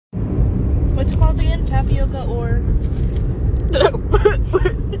What's it called again? Tapioca or...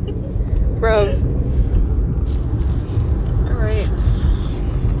 Bro. Alright.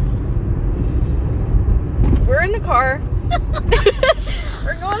 We're in the car.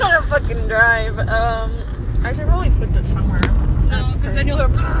 We're going on a fucking drive. I should probably put this somewhere. No, because then you'll hear...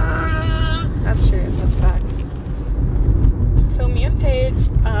 That's true. That's facts. So me and Paige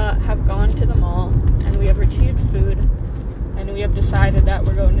have gone to the mall, and we have retrieved food, and we have decided that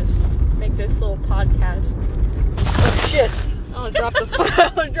we're going to make this little podcast. Oh shit! I'll drop the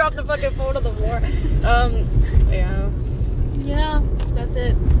fucking phone on the floor. Yeah. Yeah, that's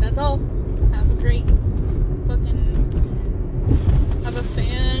it. That's all. Have a great have a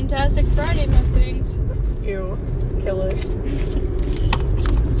fantastic Friday, Mustangs. Ew. Kill it.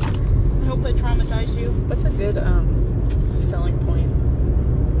 I hope I traumatized you. What's a good, selling point?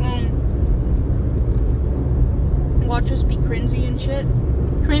 Watch us be cringy and shit.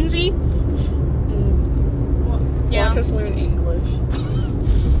 Cringy? Well, yeah. Watch us learn English.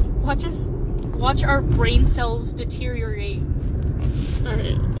 Watch our brain cells deteriorate.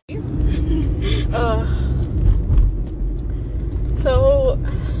 Alright. So,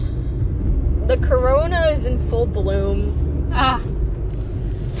 the corona is in full bloom.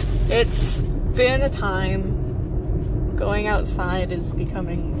 It's been a time. Going outside is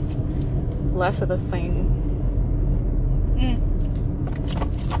becoming less of a thing.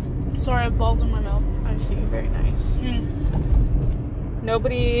 Sorry, I have balls in my mouth. I see. Very nice.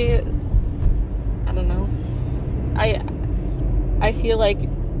 Nobody... I don't know. I feel like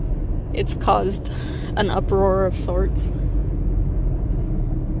it's caused an uproar of sorts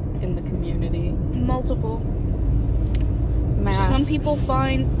in the community. Multiple. Mass. Some people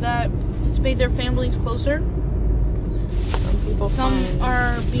find that it's made their families closer. Some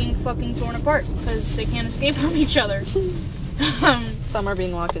are being fucking torn apart because they can't escape from each other. Some are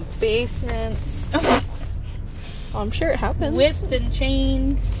being locked in basements. I'm sure it happens. Whipped and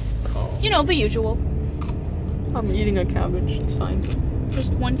chained. Oh. You know, the usual. I'm eating a cabbage. It's fine.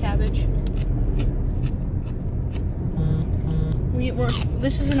 Just one cabbage.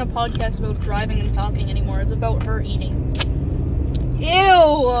 This isn't a podcast about driving and talking anymore. It's about her eating.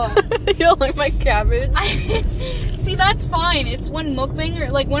 Ew! You don't like my cabbage? See, that's fine. It's when mukbanger,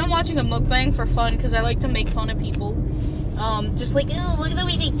 like when I'm watching a mukbang for fun, because I like to make fun of people. Just like, ew, look at the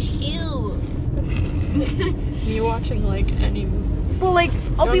way they chew. Me watching like any. But like,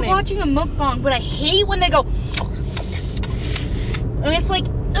 I'll be watching a mukbang, but I hate when they go. And it's like,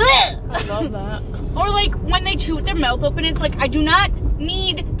 ugh! I love that. Or like when they chew with their mouth open, it's like, I do not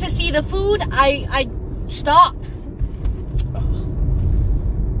need to see the food. I stop.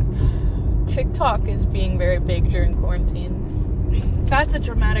 TikTok is being very big during quarantine. That's a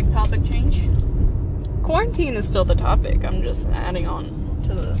dramatic topic change. Quarantine is still the topic. I'm just adding on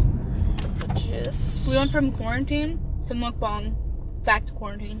to the gist. We went from quarantine to mukbang, back to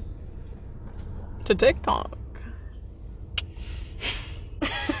quarantine. To TikTok.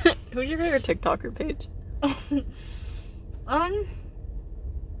 Who's your favorite TikToker page? I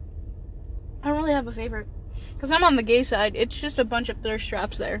don't really have a favorite. Because I'm on the gay side. It's just a bunch of thirst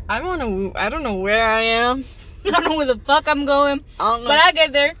traps there. I don't know where I am. I don't know where the fuck I'm going. I don't know. But I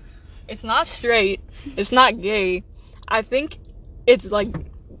get there. It's not straight. It's not gay. I think it's like,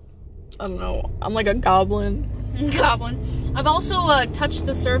 I don't know. I'm like a goblin. Goblin. I've also touched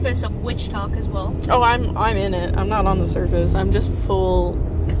the surface of witch talk as well. Oh, I'm in it. I'm not on the surface. I'm just full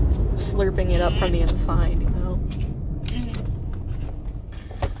slurping it up from the inside, you know?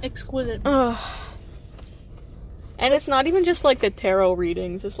 Exquisite. And it's not even just like the tarot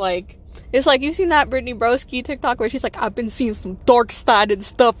readings. It's like you've seen that Brittany Broski TikTok where she's like, I've been seeing some dark-sided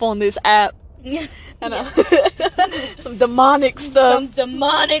stuff on this app. Yeah. And some demonic stuff. Some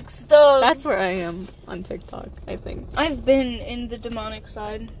demonic stuff. That's where I am on TikTok, I think. I've been in the demonic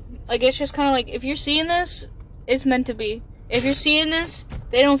side. Like, it's just kind of like, if you're seeing this, it's meant to be. If you're seeing this,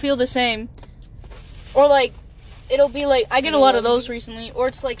 they don't feel the same. Or like, it'll be like, I get a lot of those recently. Or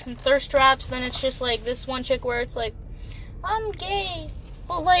it's like some thirst traps, then it's just like this one chick where it's like, I'm gay,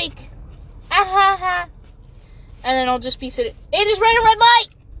 but like, ah ha ha. And then I'll just be sitting, it just ran a red light!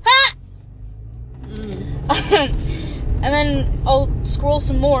 Ha! And then I'll scroll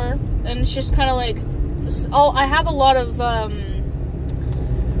some more, and it's just kind of like, I have a lot of,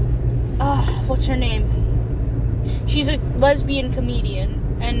 what's her name? She's a lesbian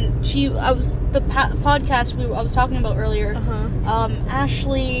comedian, and I was the podcast I was talking about earlier.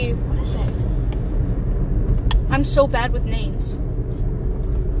 Ashley, what is it? I'm so bad with names.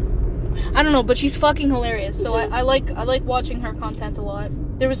 I don't know, but she's fucking hilarious. So I like watching her content a lot.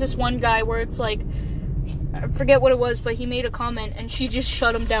 There was this one guy where it's like, I forget what it was, but he made a comment and she just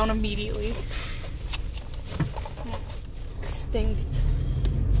shut him down immediately. Extinct.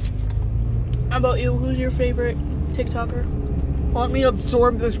 How about you? Who's your favorite TikToker? Let me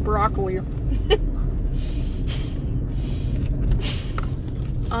absorb this broccoli.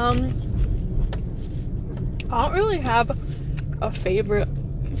 I don't really have a favorite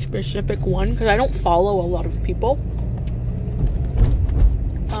specific one because I don't follow a lot of people.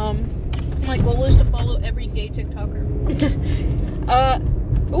 My goal is to follow every gay TikToker.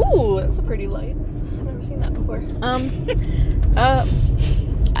 Ooh, that's a pretty lights. I've never seen that before.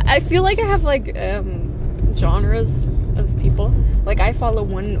 I feel like I have like genres of people. Like I follow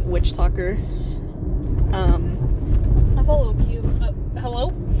one witch talker. I follow a few.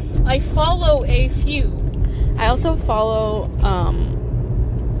 Hello? I follow a few. I also follow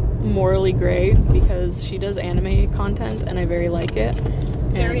Morally Grey because she does anime content and I very like it.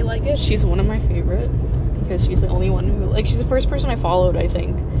 Very like it? She's one of my favorite because she's the only one who, like, she's the first person I followed, I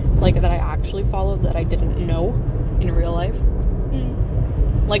think, like, that I actually followed that I didn't know in real life.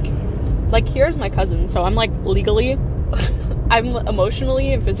 Like, here's my cousin, so I'm, like, legally, I'm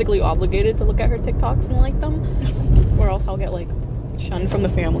emotionally and physically obligated to look at her TikToks and like them, or else I'll get, like, shunned from the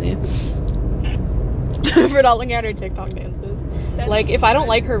family for not looking at her TikTok dances. Like, if I don't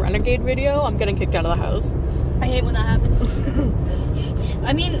like her Renegade video, I'm getting kicked out of the house. I hate when that happens.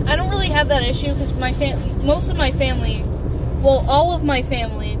 I mean, I don't really have that issue because most of my family, well, all of my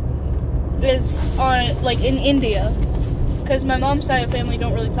family is on, like, in India. Because my mom's side of the family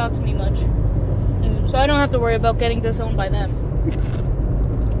don't really talk to me much. So I don't have to worry about getting disowned by them.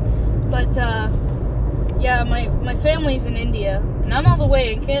 But, yeah, my family's in India. And I'm all the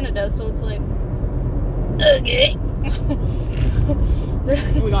way in Canada, so it's like, okay.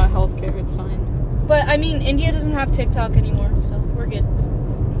 We got healthcare, it's fine. But, I mean, India doesn't have TikTok anymore, so we're good.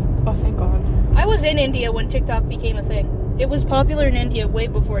 Oh, thank God. I was in India when TikTok became a thing. It was popular in India way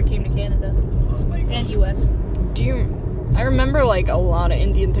before it came to Canada. And US. I remember, like, a lot of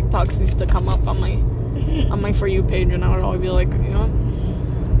Indian TikToks used to come up on my For You page, and I would always be like, you know?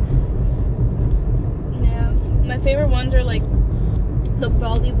 Yeah. My favorite ones are, like, the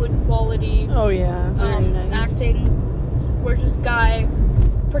Bollywood quality. Oh, yeah. Very nice. Acting. Where it's this guy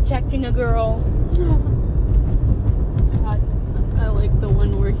protecting a girl. God. I like the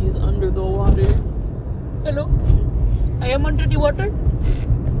one where he's under the water. Hello? I am under the water.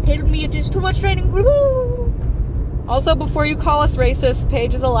 Help me, it is too much raining. Also, before you call us racist,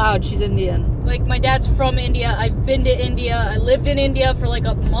 Paige is allowed. She's Indian. Like, my dad's from India. I've been to India. I lived in India for like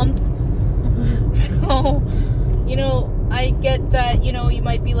a month. So, you know, I get that, you know, you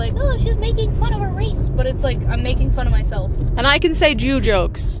might be like, oh, she's making fun of her race. But it's like, I'm making fun of myself. And I can say Jew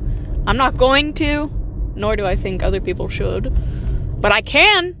jokes. I'm not going to, nor do I think other people should. But I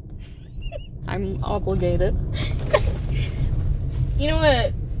can. I'm obligated. You know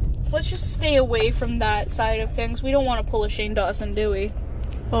what? Let's just stay away from that side of things. We don't want to pull a Shane Dawson, do we?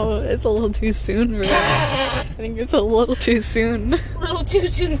 Oh, it's a little too soon for that. I think it's a little too soon. A little too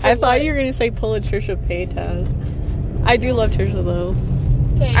soon for I thought what? you were going to say pull a Trisha Paytas. I do love Trisha, though.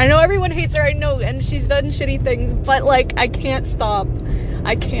 Okay. I know everyone hates her, I know, and she's done shitty things, but, like, I can't stop.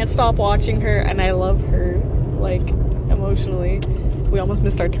 I can't stop watching her, and I love her, like, emotionally. We almost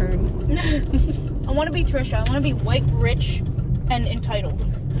missed our turn. I want to be Trisha. I want to be white, rich, and entitled.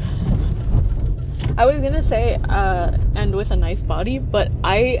 I was gonna say, and with a nice body, but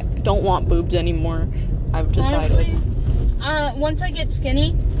I don't want boobs anymore. I've decided. Honestly, once I get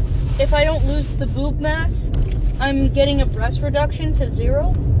skinny, if I don't lose the boob mass, I'm getting a breast reduction to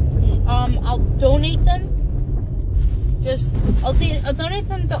 0. I'll donate them. I'll donate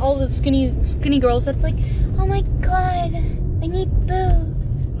them to all the skinny girls that's like, oh my god, I need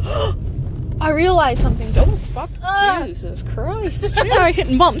boobs. I realized something. Oh, fuck. Jesus Christ. Yeah,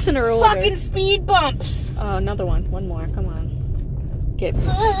 hitting bumps in her order. Fucking speed bumps. Another one. One more. Come on. Get.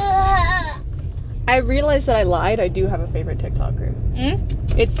 I realized that I lied. I do have a favorite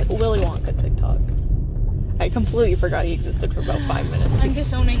TikToker. It's Willy Wonka TikTok. I completely forgot he existed for about 5 minutes. I'm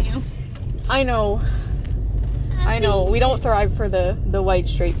disowning you. I know. We don't thrive for the white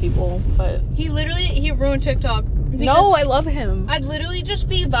straight people, but... He ruined TikTok. No, I love him. I'd literally just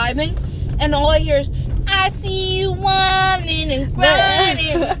be vibing, and all I hear is, I see you whining and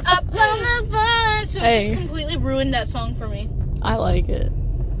grinding up on the bus. So it just completely ruined that song for me. I like it.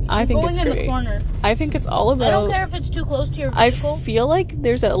 I think it's great. Going in the corner. I think it's all about... I don't care if it's too close to your vehicle. I feel like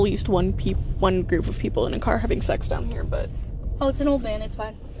there's at least one group of people in a car having sex down here, but... Oh, it's an old man. It's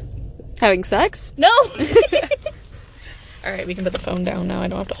fine. Having sex? No! Alright, we can put the phone down now. I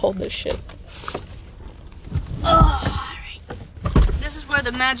don't have to hold this shit. Alright. This is where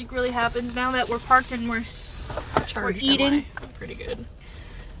the magic really happens. Now that we're parked and we're We're eating. Pretty good.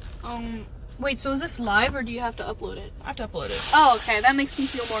 Wait, so is this live or do you have to upload it? I have to upload it. Oh, okay. That makes me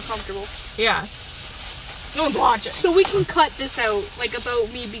feel more comfortable. Yeah. No one's watching. So we can cut this out, like,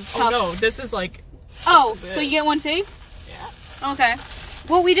 about me being tough. Oh, no. This is like... Oh, so you get one take? Yeah. Okay.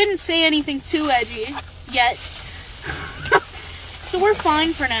 Well, we didn't say anything too edgy yet. So we're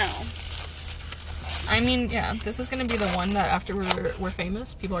fine for now. I mean, yeah, this is gonna be the one that after we're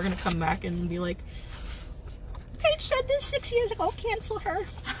famous, people are gonna come back and be like, Paige said this 6 years ago, cancel her.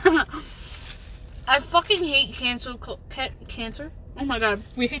 I fucking hate cancer. Oh my god.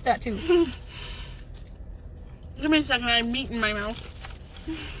 We hate that too. Give me a second, I have meat in my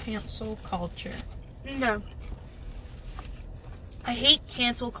mouth. Cancel culture. No. I hate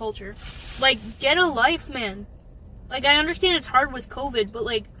cancel culture. Like, get a life, man. Like, I understand it's hard with COVID, but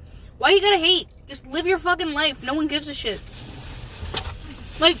like, why you gotta hate? Just live your fucking life. No one gives a shit.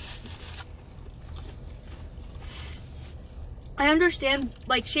 Like, I understand,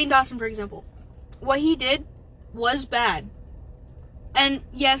 like, Shane Dawson, for example. What he did was bad. And,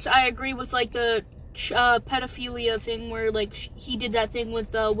 yes, I agree with, like, the pedophilia thing where, like, he did that thing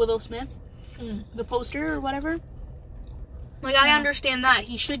with Willow Smith. The poster or whatever. Like, I understand that.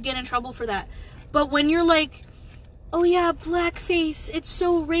 He should get in trouble for that. But when you're like, oh yeah, blackface, it's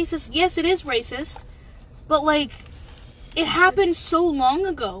so racist. Yes, it is racist. But, like, it happened so long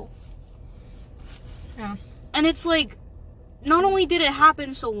ago. Yeah. And it's like, not only did it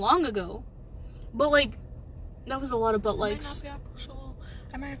happen so long ago, but, like, that was a lot of butt likes.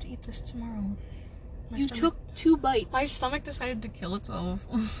 I might have to eat this tomorrow. You took 2 bites. My stomach decided to kill itself.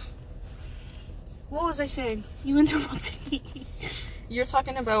 What was I saying? You interrupted me. You're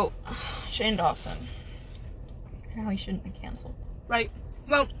talking about Shane Dawson. And how he shouldn't be canceled. Right.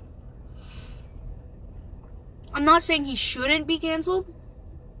 Well, I'm not saying he shouldn't be canceled,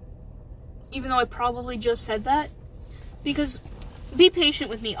 even though I probably just said that. Because, be patient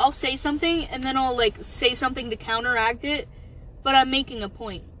with me. I'll say something, and then I'll, like, say something to counteract it, but I'm making a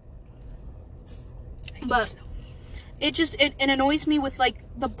point. But it just, it annoys me with, like,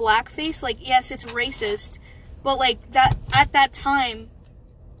 the blackface. Like, yes, it's racist, but, like, that, at that time,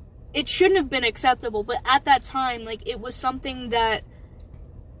 it shouldn't have been acceptable, but at that time, like, it was something that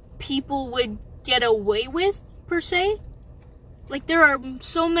people would get away with, per se. Like, there are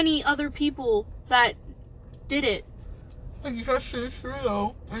so many other people that did it. Like Justin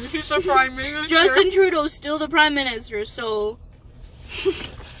Trudeau. And he's the Prime Minister. Justin Trudeau's still the Prime Minister, so...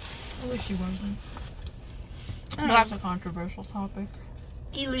 I wish he wasn't. That's a controversial topic.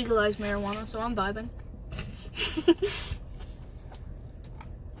 He legalized marijuana, so I'm vibing.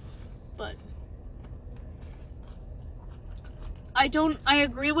 But I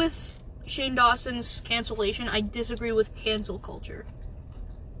agree with Shane Dawson's cancellation. I disagree with cancel culture.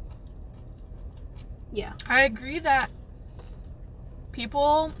 Yeah. I agree that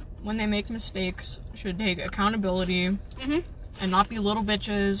people, when they make mistakes, should take accountability and not be little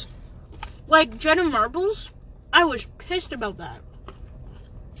bitches. Like Jenna Marbles, I was pissed about that.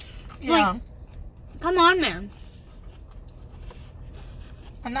 Yeah. Like, come on, man.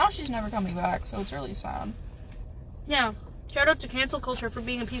 And now she's never coming back, so it's really sad. Yeah. Shout out to cancel culture for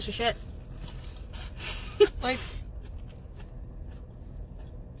being a piece of shit. Like,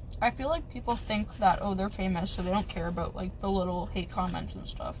 I feel like people think that, oh, they're famous, so they don't care about, like, the little hate comments and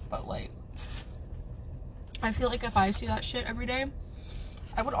stuff. But, like, I feel like if I see that shit every day,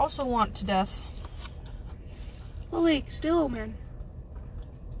 I would also want to death. Well, like, still, man.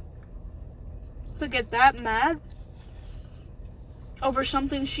 To get that mad over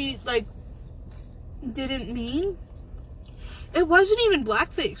something she, like, didn't mean. It wasn't even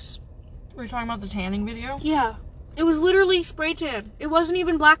blackface. Were you talking about the tanning video? Yeah. It was literally spray tan. It wasn't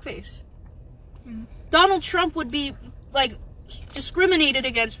even blackface. Donald Trump would be, like, discriminated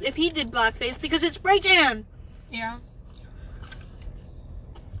against if he did blackface because it's spray tan. Yeah.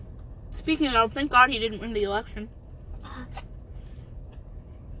 Speaking of, thank God he didn't win the election.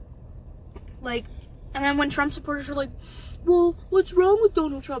 Like, and then when Trump supporters are like, well, what's wrong with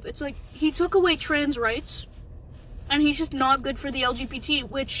Donald Trump? It's like, he took away trans rights, and he's just not good for the LGBT,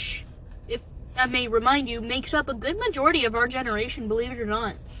 which, if I may remind you, makes up a good majority of our generation, believe it or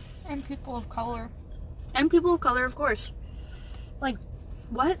not. And people of color. And people of color, of course. Like,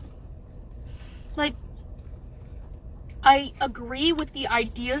 what? Like, I agree with the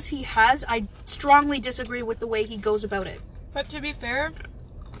ideas he has. I strongly disagree with the way he goes about it. But to be fair,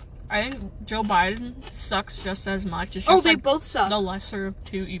 I think Joe Biden sucks just as much. It's just they like both suck. The lesser of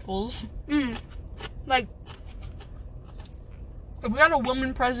two evils. Like, if we had a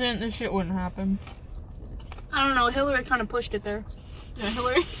woman president, this shit wouldn't happen. I don't know. Hillary kind of pushed it there. Yeah,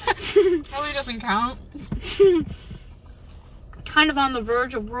 Hillary. Hillary doesn't count. Kind of on the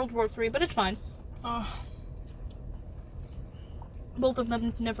verge of World War III, but it's fine. Both of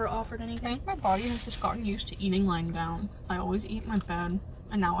them never offered I anything. think my body has just gotten used to eating lying down. I always eat in my bed,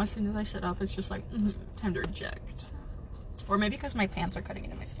 and now as soon as I sit up, it's just like, time to eject. Or maybe because my pants are cutting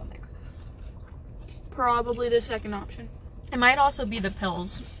into my stomach. Probably the second option. It might also be the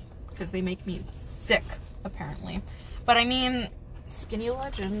pills, because they make me sick, apparently. But I mean, skinny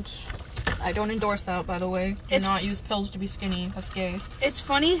legend. I don't endorse that, by the way. Do not use pills to be skinny. That's gay. It's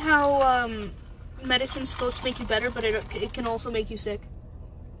funny how medicine's supposed to make you better, but it can also make you sick.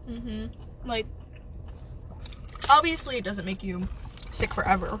 Like, obviously, it doesn't make you sick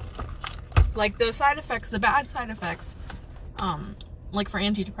forever. Like, the side effects, the bad side effects, like for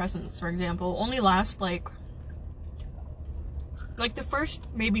antidepressants, for example, only last, like the first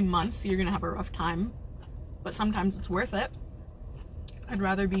maybe month, you're gonna have a rough time. But sometimes it's worth it. I'd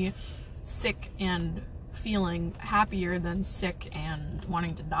rather be sick and feeling happier than sick and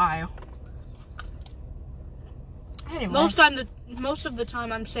wanting to die. Anyway. Most of the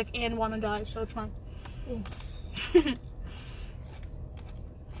time I'm sick and want to die, so it's fine.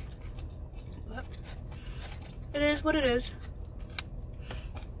 But it is what it is.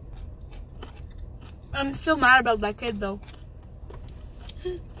 I'm still mad about that kid, though.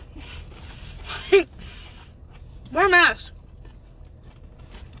 Wear a mask.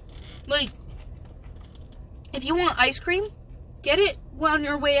 Like, if you want ice cream, get it on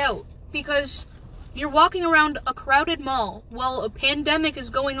your way out. Because you're walking around a crowded mall while a pandemic is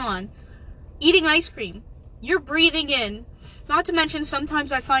going on, eating ice cream. You're breathing in. Not to mention,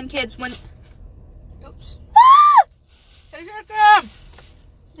 sometimes I find kids when... Oops. Ah!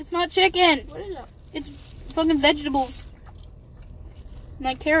 It's not chicken. What is it? It's fucking vegetables.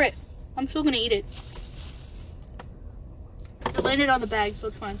 My carrot. I'm still gonna eat it. I landed on the bag, so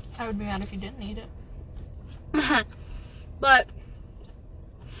it's fine. I would be mad if you didn't eat it. But,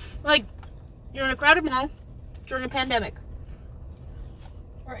 like, you're in a crowded mall during a pandemic.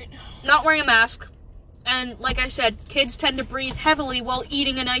 Right. Not wearing a mask. And, like I said, kids tend to breathe heavily while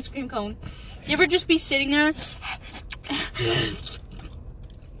eating an ice cream cone. You ever just be sitting there?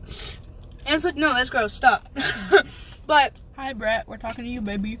 And it's like, no, that's gross. Stop. But... Hi, Brett. We're talking to you,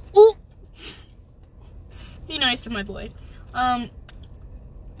 baby. Ooh! Be nice to my boy. And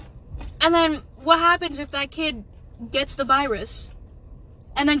then, what happens if that kid gets the virus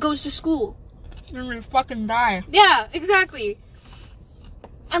and then goes to school? You're gonna fucking die. Yeah, exactly.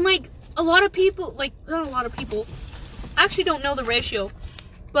 And, like, a lot of people, like, not a lot of people, actually don't know the ratio,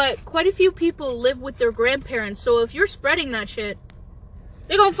 but quite a few people live with their grandparents, so if you're spreading that shit,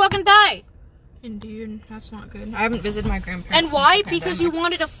 they're gonna fucking die. Indeed, that's not good. I haven't visited my grandparents. And why? Because you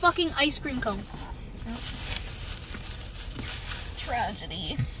wanted a fucking ice cream cone. Yep.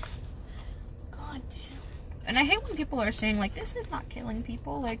 Tragedy. God damn. And I hate when people are saying, like, this is not killing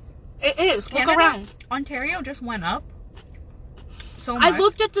people. Like, it is. Canada, look around. Ontario just went up so much. I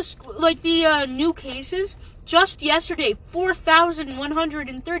looked at the new cases just yesterday.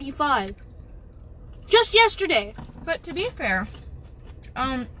 4,135. Just yesterday. But to be fair,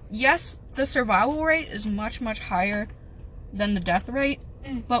 yes, the survival rate is much, much higher than the death rate.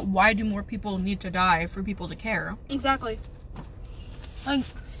 But why do more people need to die for people to care? Exactly. Like,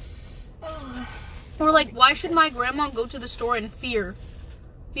 or like, why should my grandma go to the store in fear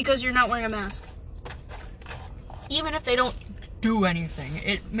because you're not wearing a mask? Even if they don't do anything,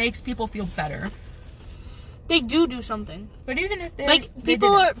 it makes people feel better. They do something. But even if they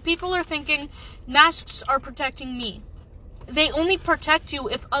people are thinking masks are protecting me. They only protect you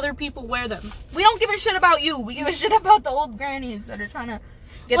if other people wear them. We don't give a shit about you. We give a shit about the old grannies that are trying to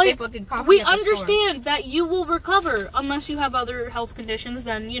get their fucking coffee. We at the understand store. that you will recover unless you have other health conditions.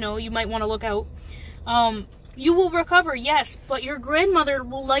 Then you might want to look out. You will recover, yes, but your grandmother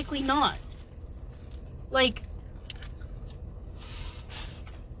will likely not. Like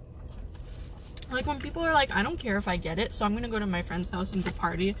when people are like, I don't care if I get it, so I'm gonna go to my friend's house and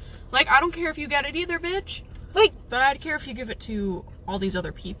party. Like, I don't care if you get it either, bitch. Like, but I'd care if you give it to all these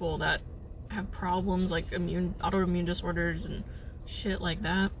other people that have problems like autoimmune disorders and shit like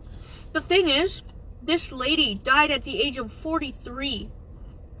that. The thing is, this lady died at the age of 43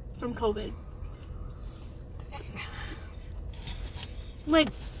 from COVID. Like,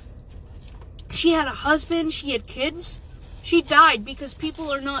 she had a husband, she had kids. She died because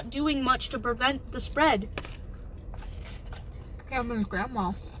people are not doing much to prevent the spread. Kevin's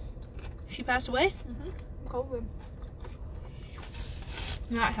grandma. She passed away? COVID.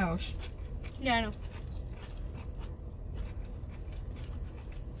 Not house. Yeah, I know.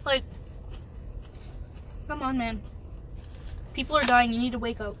 Like, come on, man. People are dying. You need to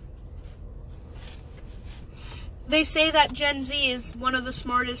wake up. They say that Gen Z is one of the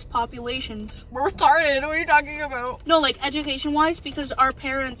smartest populations. We're retarded. What are you talking about? No, like, education-wise, because our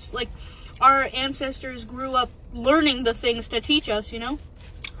parents, like, our ancestors grew up learning the things to teach us, you know?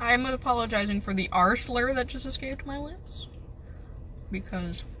 I'm apologizing for the R slur that just escaped my lips.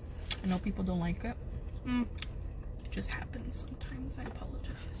 Because I know people don't like it. It just happens sometimes. I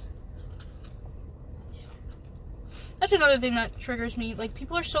apologize. That's another thing that triggers me. Like,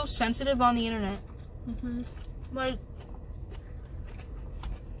 people are so sensitive on the internet. Like,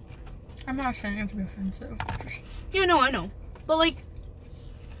 I'm not saying it to be offensive. yeah, no, I know. But, like,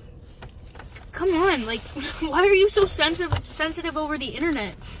 come on. Like, why are you so sensitive over the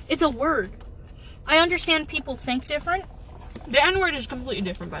internet? It's a word. I understand people think different. The N-word is completely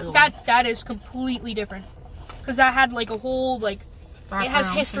different, by the way. That is completely different. Because that had, like, a whole, like, it has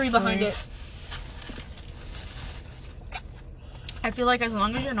history behind it. I feel like as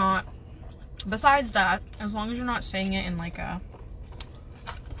long as you're not, besides that, as long as you're not saying it in, like, an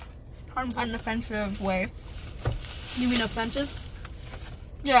offensive way. You mean offensive?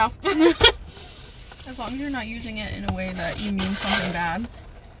 Yeah. As long as you're not using it in a way that you mean something bad.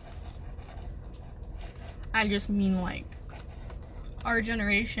 I just mean, like, our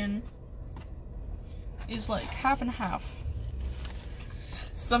generation is, like, half and half.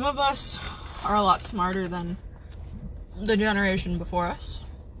 Some of us are a lot smarter than the generation before us.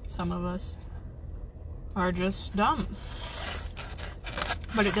 Some of us are just dumb.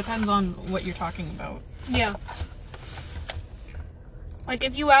 But it depends on what you're talking about. Yeah. Like,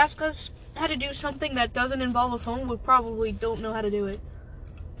 if you ask us how to do something that doesn't involve a phone, we probably don't know how to do it.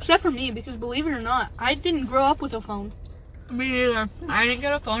 Except for me, because believe it or not, I didn't grow up with a phone. Me neither. I didn't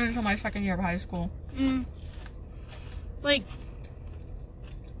get a phone until my second year of high school. Like,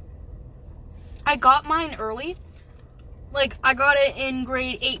 I got mine early. Like, I got it in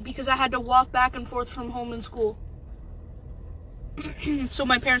grade 8 because I had to walk back and forth from home and school. So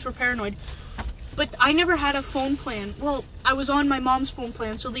my parents were paranoid. But I never had a phone plan. Well, I was on my mom's phone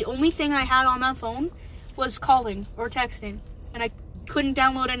plan, so the only thing I had on that phone was calling or texting. And I couldn't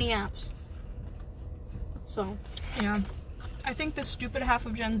download any apps. So. Yeah. I think the stupid half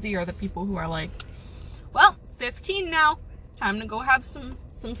of Gen Z are the people who are like, well, 15 now. Time to go have some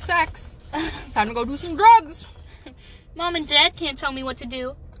sex. Time to go do some drugs. Mom and Dad can't tell me what to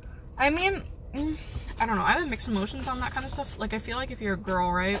do. I mean, I don't know. I have mixed emotions on that kind of stuff. Like, I feel like if you're a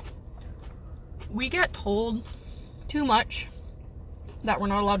girl, right, we get told too much that we're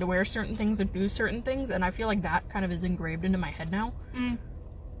not allowed to wear certain things and do certain things, and I feel like that kind of is engraved into my head now.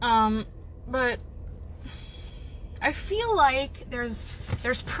 But I feel like there's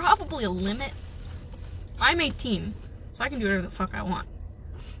probably a limit. I'm 18, so I can do whatever the fuck I want.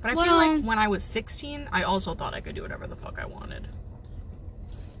 But I feel like when I was 16, I also thought I could do whatever the fuck I wanted.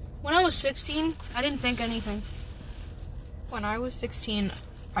 When I was 16, I didn't think anything. When I was 16,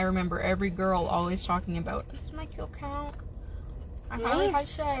 I remember every girl always talking about, this is my kill count. I finally had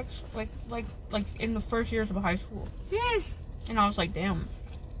sex. Like in the first years of high school. And I was like, damn.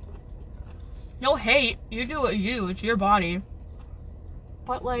 No hate. You do it you. It's your body.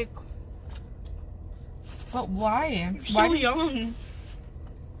 But like, but why? You're so young.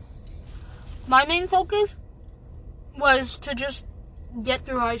 My main focus was to just get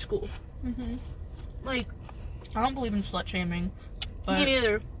through high school. Like, I don't believe in slut shaming. But, me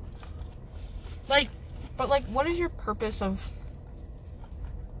neither. Like, but like, what is your purpose of?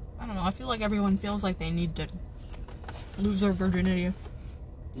 I don't know. I feel like everyone feels like they need to lose their virginity.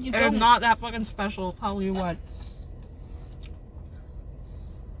 You It's not that fucking special. I'll tell you what.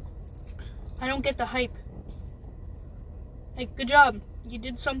 I don't get the hype. Like, good job. You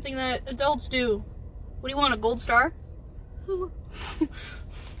did something that adults do. What do you want, a gold star?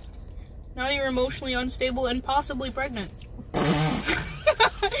 Now you're emotionally unstable and possibly pregnant.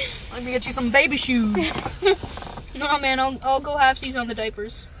 Let me get you some baby shoes. No, man, I'll go halfsies on the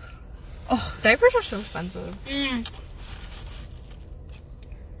diapers. Oh, diapers are so expensive.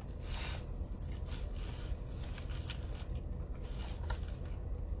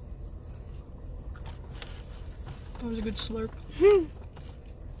 That was a good slurp.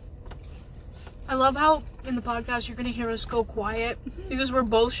 I love how in the podcast you're gonna hear us go quiet because we're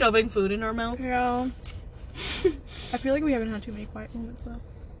both shoving food in our mouth. Yeah. I feel like we haven't had too many quiet moments though.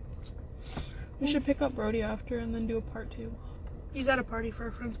 We should pick up Brody after and then do a part 2. He's at a party for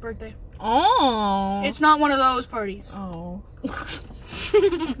a friend's birthday. Oh. It's not one of those parties. Oh.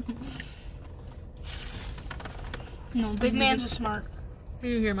 No, big man's is smart.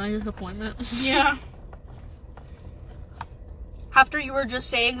 You hear my disappointment? Yeah. After you were just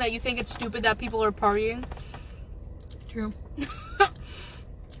saying that you think it's stupid that people are partying. True.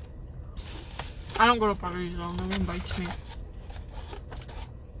 I don't go to parties though. No one invites me.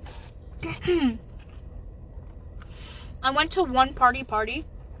 I went to one party,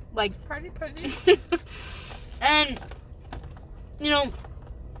 like Party. and you know,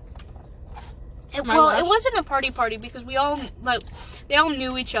 it wasn't a party because we all they all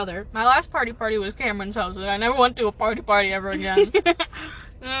knew each other. My last party was Cameron's house, and I never went to a party ever again.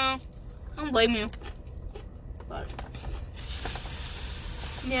 No, I don't blame you. But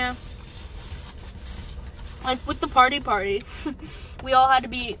yeah, like with the party, we all had to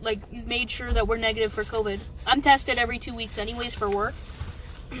be like made sure that we're negative for COVID. I'm tested every 2 weeks anyways for work.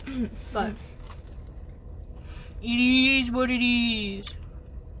 But it is what it is.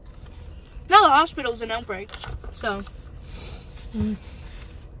 Now the hospital's an outbreak, so.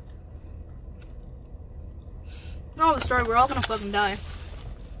 No, the story, we're all gonna fucking die.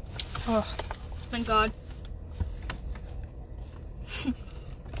 Ugh. Thank God.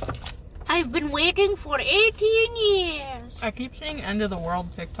 I've been waiting for 18 years. I keep seeing end of the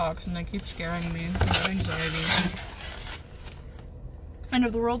world TikToks, and they keep scaring me. I have anxiety. End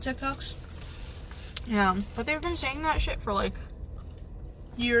of the world TikToks? Yeah, but they've been saying that shit for like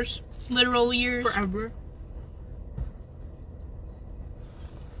Years. Literal years. forever.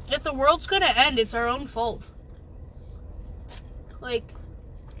 If the world's gonna end, it's our own fault. Like,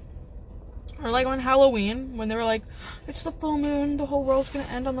 Or like on Halloween, when they were like, it's the full moon, the whole world's gonna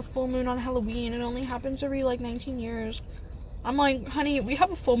end on the full moon on Halloween, it only happens every like 19 years. I'm like, honey, we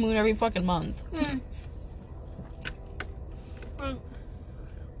have a full moon every fucking month.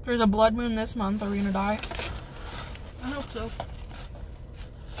 There's a blood moon this month, are we gonna die? I hope so.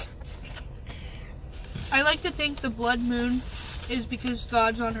 I like to think the blood moon is because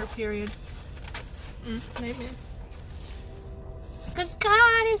God's on her period. Maybe. Because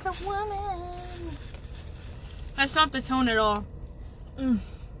God is a woman. That's not the tone at all.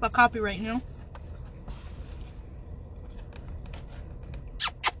 But copyright, you know?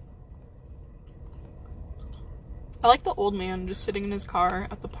 I like the old man just sitting in his car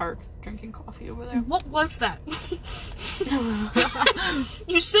at the park drinking coffee over there. What was that?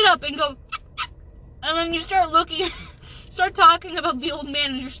 You sit up and go, and then you start talking about the old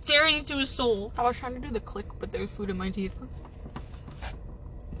man as you're staring into his soul. I was trying to do the click, but there was food in my teeth.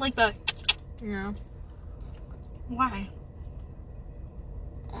 Like the, Yeah. why?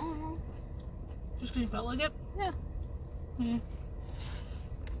 I don't know. Just because you felt like it? Yeah. Mm.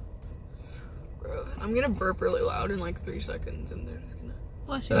 I'm gonna burp really loud in like 3 seconds, and they're just gonna.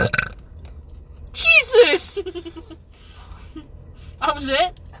 Bless you. Jesus! That was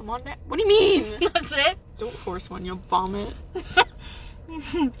it? Come on now. What do you mean? That's it? Don't force one, you'll vomit.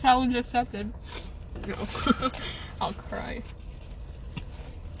 Challenge accepted. No. I'll cry.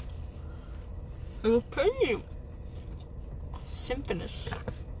 It was pretty symphonous.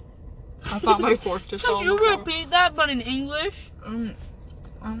 I thought my fork just fell Could on the you floor. repeat that, but in English? I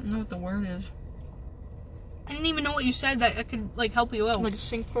don't know what the word is. I didn't even know what you said that I could, like, help you out. Like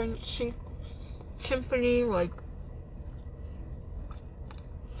symphony, like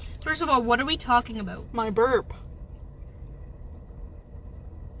First of all, what are we talking about? my burp.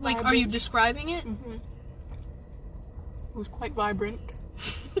 Like, are Vibrant. you describing it? Mm-hmm. It was quite vibrant.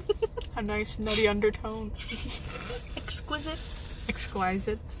 A nice nutty undertone. Exquisite.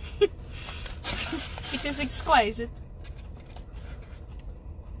 Exquisite. It is exquisite.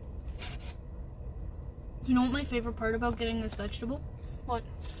 You know what my favorite part about getting this vegetable? What?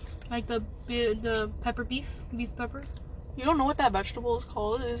 Like the pepper beef pepper? You don't know what that vegetable is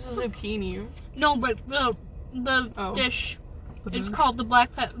called? This is zucchini. No, but the Oh. dish The is dish? called the black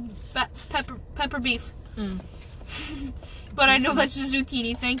pepper beef. Mm. But I know that's a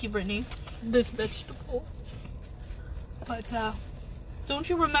zucchini. Thank you, Brittany. This vegetable. But don't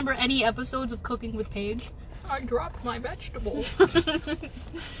you remember any episodes of Cooking with Paige? I dropped my vegetable.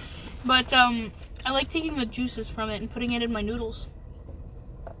 But I like taking the juices from it and putting it in my noodles.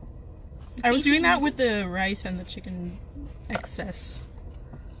 I was doing that with the rice and the chicken excess.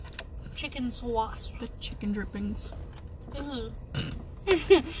 Chicken sauce. The chicken drippings. Ugh.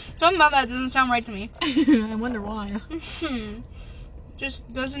 Something about that doesn't sound right to me. I wonder why.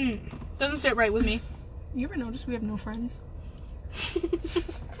 Just doesn't sit right with me. You ever notice we have no friends?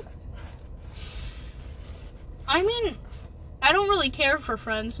 I mean, I don't really care for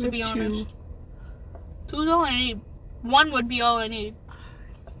friends, to We be have honest. Two's all I need. One would be all I need.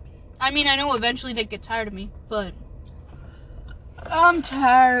 I mean, I know eventually they'd get tired of me, but... I'm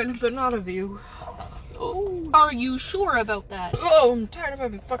tired, but not of you. Oh. Are you sure about that? Oh, I'm tired of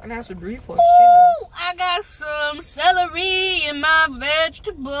having fucking acid reflux. Ooh, I got some celery in my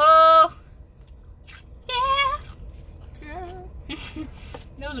vegetable. Yeah. Jesus. Yeah.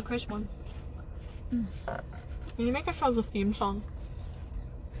 That was a crisp one. We need to make ourselves a theme song.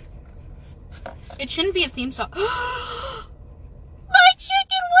 It shouldn't be a theme song. My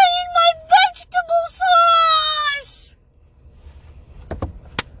chicken wing, my vegetable sauce!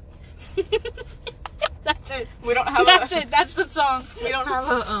 That's it. We don't have That's it. That's the song. We don't have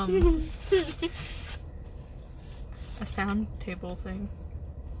a sound table thing.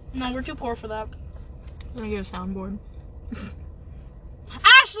 No, we're too poor for that. I get a soundboard.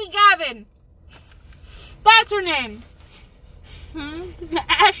 Ashley Gavin! That's her name.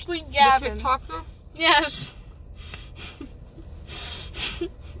 Ashley Gavin. The TikToker? Yes.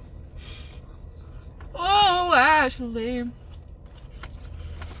 Oh, Ashley.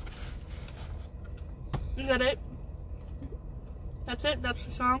 Is that it? That's it? That's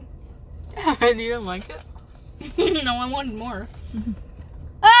the song? You didn't like it? No, I wanted more.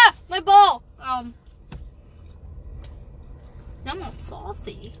 Ah! My ball! I'm not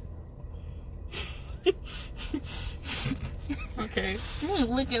saucy. Okay. I'm gonna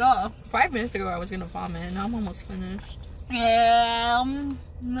lick it off. 5 minutes ago I was gonna vomit, and now I'm almost finished. I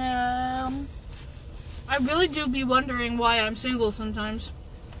really do be wondering why I'm single sometimes.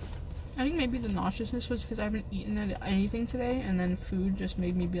 I think maybe the nauseousness was because I haven't eaten anything today, and then food just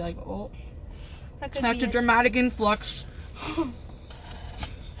made me be like, oh, That could back be to it. dramatic influx.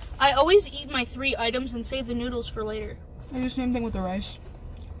 I always eat my 3 items and save the noodles for later. I do the same thing with the rice.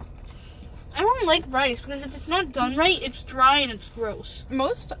 I don't like rice because if it's not done right, it's dry and it's gross.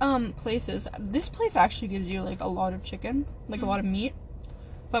 Most places, this place actually gives you like a lot of chicken, like a lot of meat.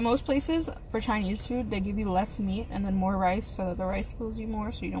 But most places for Chinese food, they give you less meat and then more rice, so that the rice fills you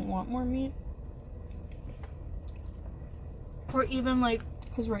more, so you don't want more meat. Or even like,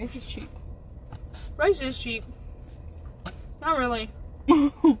 Because rice is cheap. rice is cheap. Not really.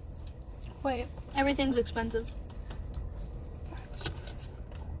 Wait. Everything's expensive.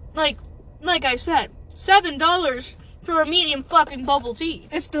 Like I said, $7 for a medium fucking bubble tea.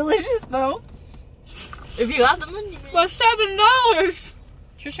 It's delicious though. If you got the money, man. But $7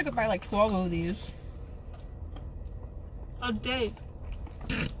 Trisha could buy like 12 of these. a day.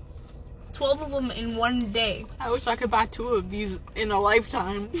 12 of them in one day. I wish I could buy 2 of these in a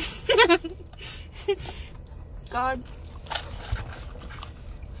lifetime. God.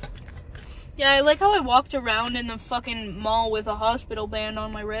 Yeah, I like how I walked around in the fucking mall with a hospital band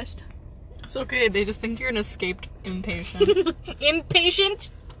on my wrist. It's okay, they just think you're an escaped inpatient. Impatient?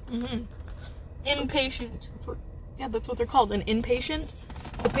 Mm-hmm. Impatient. That's what they're called, an inpatient.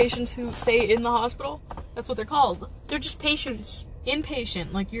 The patients who stay in the hospital, that's what they're called. They're just patients.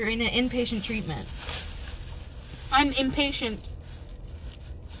 Inpatient, like you're in an inpatient treatment. I'm impatient.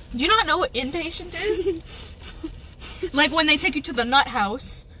 Do you not know what inpatient is? Like when they take you to the nut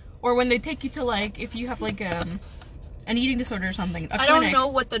house, or when they take you to like, if you have like an eating disorder or something. I don't know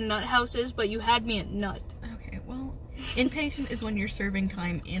what the nut house is, but you had me at nut. Okay, well, inpatient is when you're serving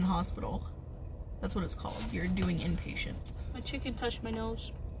time in hospital. That's what it's called. You're doing inpatient. My chicken touched my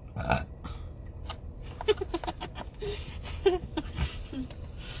nose.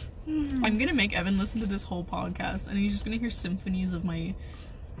 I'm gonna make Evan listen to this whole podcast, and he's just gonna hear symphonies of my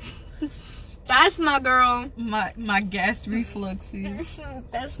That's my girl. my gas refluxes.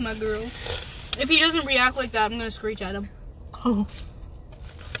 That's my girl. If he doesn't react like that, I'm gonna screech at him. Oh.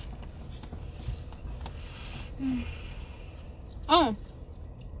 Oh.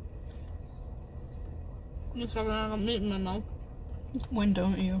 I'm just talking about meat in my mouth. When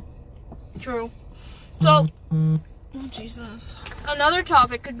don't you? True. So, Oh, Jesus. another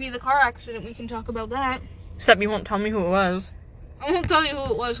topic could be the car accident. We can talk about that. Except you won't tell me who it was. I won't tell you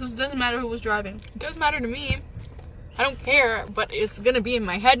who it was because it doesn't matter who was driving. It does matter to me. I don't care, but it's gonna be in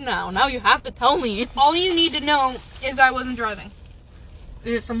my head now. Now you have to tell me. All you need to know is I wasn't driving.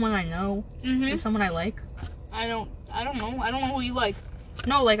 Is it someone I know? Mm-hmm. Is it someone I like? I don't know. I don't know who you like.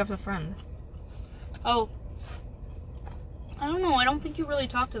 No, like as a friend. Oh. I don't know. I don't think you really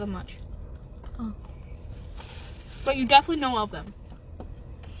talk to them much. Oh. But you definitely know of them.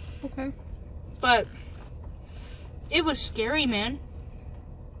 Okay. But it was scary, man.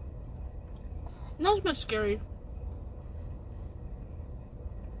 Not as much scary.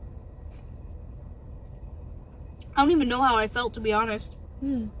 I don't even know how I felt, to be honest.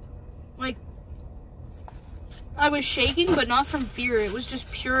 Like, I was shaking, but not from fear. It was just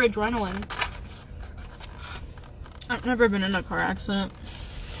pure adrenaline. I've never been in a car accident.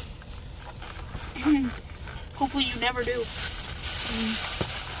 Hopefully you never do.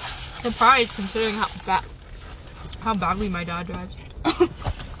 Surprised considering how badly my dad drives.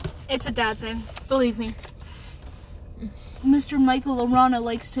 It's a dad thing. Believe me. Mr. Michael Arana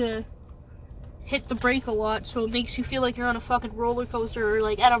likes to hit the brake a lot, so it makes you feel like you're on a fucking roller coaster or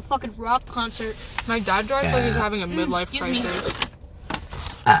like at a fucking rock concert. My dad drives like he's having a midlife crisis.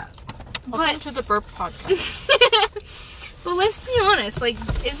 Welcome to the Burp Podcast. But let's be honest, like,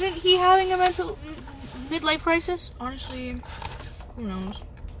 isn't he having a mental midlife crisis? Honestly, who knows?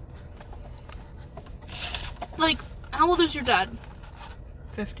 Like, how old is your dad?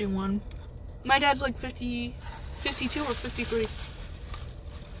 51. My dad's like 50, 52 or 53.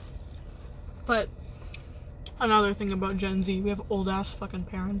 But another thing about Gen Z, we have old ass fucking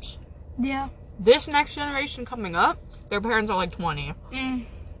parents. yeah, This next generation coming up, their parents are like 20.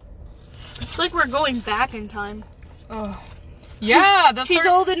 It's like we're going back in time. Oh. Yeah, she's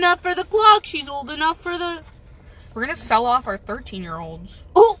old enough for the clock. She's old enough for the. We're gonna sell off our 13-year-olds.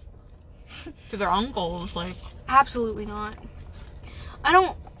 Oh, to their uncles, like. Absolutely not. I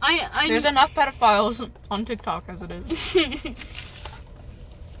don't. There's enough pedophiles on TikTok as it is.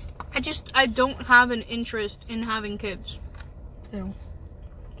 I don't have an interest in having kids. Ew.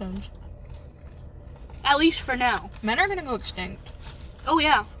 Does. At least for now. Men are gonna go extinct. Oh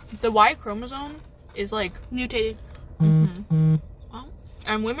yeah. The Y chromosome is like mutated. Mm-hmm. Well,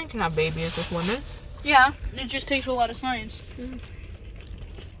 and women can have babies with women. Yeah, it just takes a lot of science.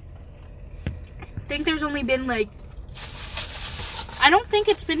 I think there's only been like. I don't think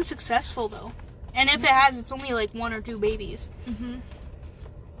it's been successful though, and if it has, it's only like 1 or 2 babies.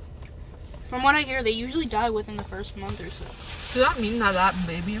 From what I hear, they usually die within the first month or so. Does that mean that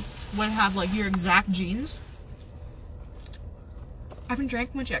baby would have like your exact genes? I haven't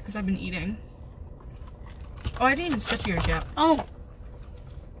drank much yet because I've been eating. Oh, I didn't even sip yours yet. Oh.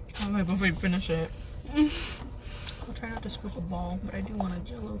 Oh, wait, before we finish it. I'll try not to scoop a ball, but I do want a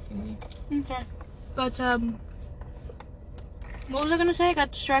Jell-O thingy. Okay. But, what was I gonna say? I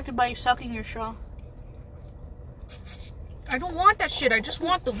got distracted by you sucking your straw. I don't want that shit. I just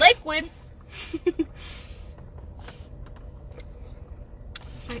want the liquid.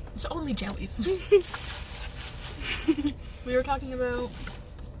 It's only jellies. We were talking about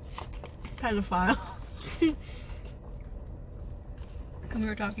pedophiles. And we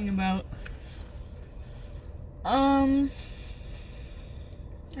were talking about I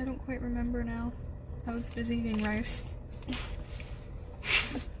don't quite remember now. I was busy eating rice.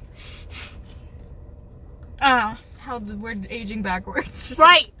 How we're aging backwards.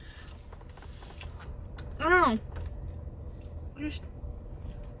 Right. I don't know. Just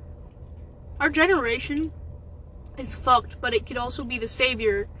our generation is fucked, but it could also be the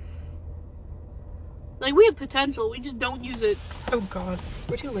savior. Like, we have potential, we just don't use it. Oh god,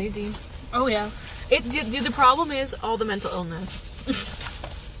 we're too lazy. Oh yeah. The problem is all the mental illness.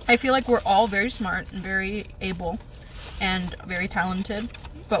 I feel like we're all very smart and very able and very talented,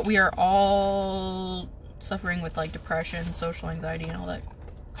 but we are all suffering with like depression, social anxiety, and all that.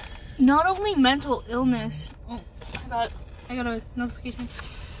 Not only mental illness. Oh, I got a notification.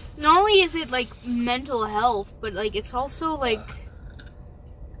 Not only is it like mental health, but like it's also like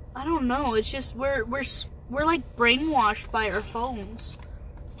I don't know. It's just we're like brainwashed by our phones.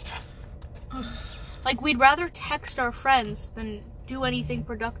 Like we'd rather text our friends than do anything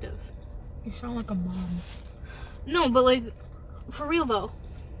productive. You sound like a mom. No, but like for real though.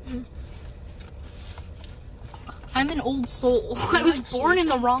 I'm an old soul. I was born in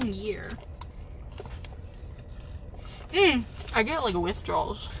the wrong year. I get like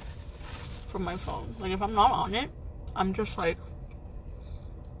withdrawals from my phone. Like if I'm not on it, I'm just like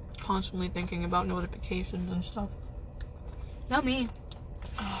constantly thinking about notifications and stuff. Not me.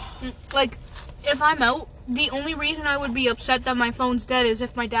 Like, if I'm out, the only reason I would be upset that my phone's dead is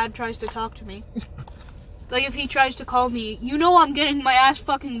if my dad tries to talk to me. Like, if he tries to call me, you know I'm getting my ass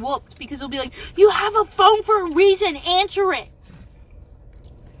fucking whooped because he'll be like, you have a phone for a reason, answer it!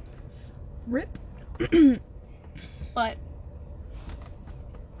 Rip. But,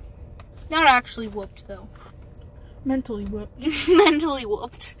 not actually whooped, though. Mentally whooped. Mentally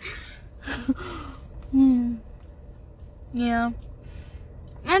whooped. Yeah.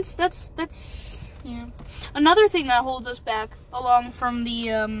 That's yeah. Another thing that holds us back, along from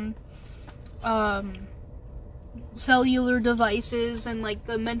the cellular devices and like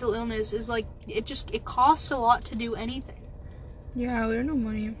the mental illness, is like it costs a lot to do anything. Yeah, we have no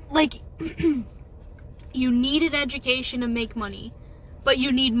money. Like you need an education to make money, but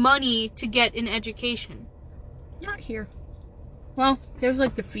you need money to get an education. Not here. Well, there's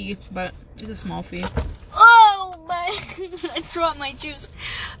like the fee, but it's a small fee. Oh my! I dropped my juice.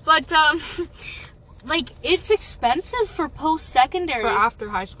 But like it's expensive for post-secondary. For after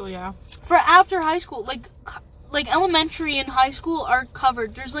high school, yeah. For after high school, like elementary and high school are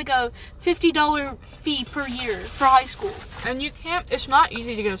covered. There's like a $50 fee per year for high school. And you can't. It's not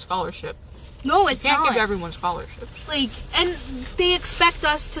easy to get a scholarship. No, it's Can't not. give everyone scholarships. Like, and they expect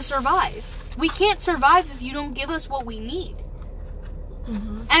us to survive. We can't survive if you don't give us what we need.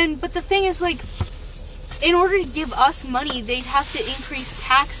 But the thing is, like, in order to give us money, they'd have to increase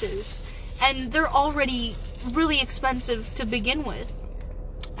taxes. And they're already really expensive to begin with.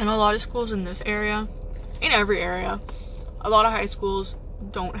 And a lot of schools in this area, in every area, a lot of high schools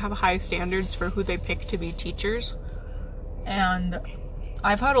don't have high standards for who they pick to be teachers. And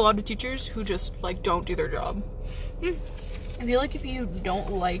I've had a lot of teachers who just, like, don't do their job. I feel like if you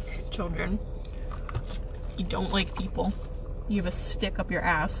don't like children, you don't like people, you have a stick up your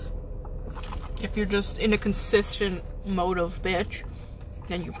ass. If you're just in a consistent mode of bitch,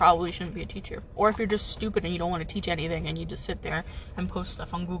 then you probably shouldn't be a teacher. Or if you're just stupid and you don't want to teach anything and you just sit there and post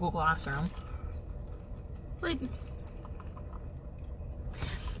stuff on Google Classroom. Like,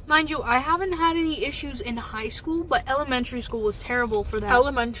 mind you, I haven't had any issues in high school, but elementary school was terrible for that.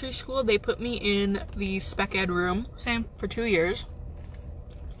 Elementary school, they put me in the spec ed room. Same. For 2 years.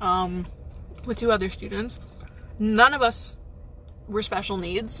 With 2 other students. None of us were special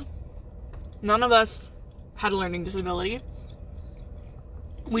needs. None of us had a learning disability.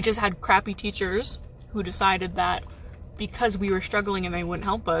 We just had crappy teachers who decided that because we were struggling and they wouldn't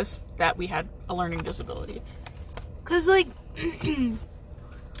help us, that we had a learning disability. Cause, like,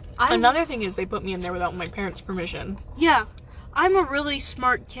 another thing is they put me in there without my parents' permission. Yeah, I'm a really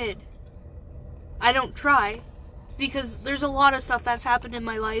smart kid. I don't try, because there's a lot of stuff that's happened in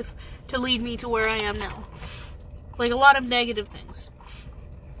my life to lead me to where I am now. Like, a lot of negative things.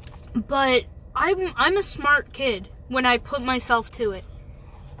 But I'm a smart kid when I put myself to it.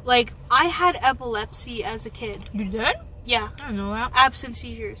 Like, I had epilepsy as a kid. You did? Yeah. I didn't know that. Absent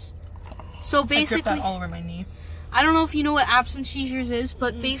seizures. So basically, I gripped that all over my knee. I don't know if you know what absent seizures is,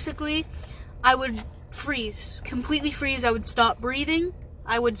 but basically, I would freeze. Completely freeze. I would stop breathing.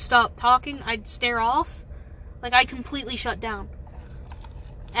 I would stop talking. I'd stare off. Like, I'd completely shut down.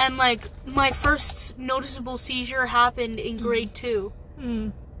 And, like, my first noticeable seizure happened in grade 2.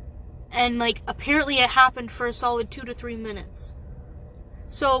 And, like, apparently it happened for a solid 2 to 3 minutes.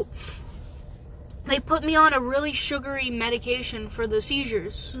 So, they put me on a really sugary medication for the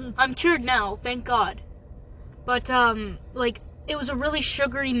seizures. I'm cured now, thank God. But, like, it was a really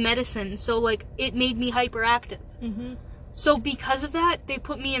sugary medicine, so, like, it made me hyperactive. So, because of that, they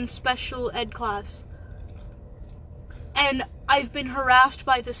put me in special ed class. And I've been harassed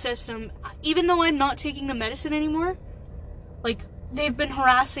by the system. Even though I'm not taking the medicine anymore, like, they've been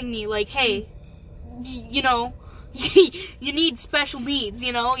harassing me, like, hey, you know, you need special needs,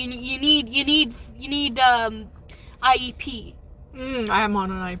 you know, you need IEP. I am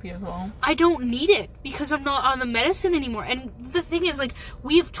on an IEP as well. I don't need it because I'm not on the medicine anymore. And the thing is, like,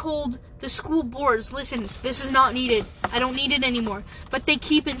 we've told the school boards, listen, this is not needed. I don't need it anymore. But they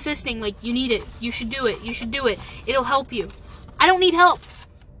keep insisting, like, you need it. You should do it. You should do it. It'll help you. I don't need help.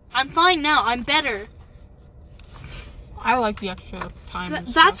 I'm fine now. I'm better. I like the extra time.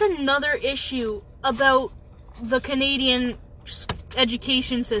 That's another issue about the Canadian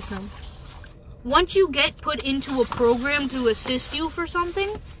education system. Once you get put into a program to assist you for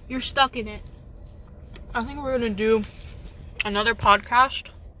something, you're stuck in it. I think we're going to do another podcast.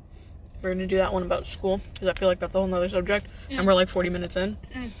 We're going to do that one about school, because I feel like that's a whole nother subject, and we're like 40 minutes in.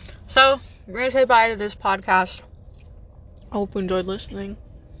 So, we're going to say bye to this podcast. I hope you enjoyed listening.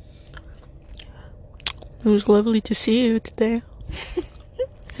 It was lovely to see you today.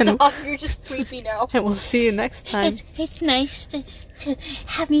 Stop, you're just creepy now. And we'll see you next time. It's nice to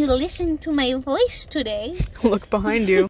have you listen to my voice today. Look behind you.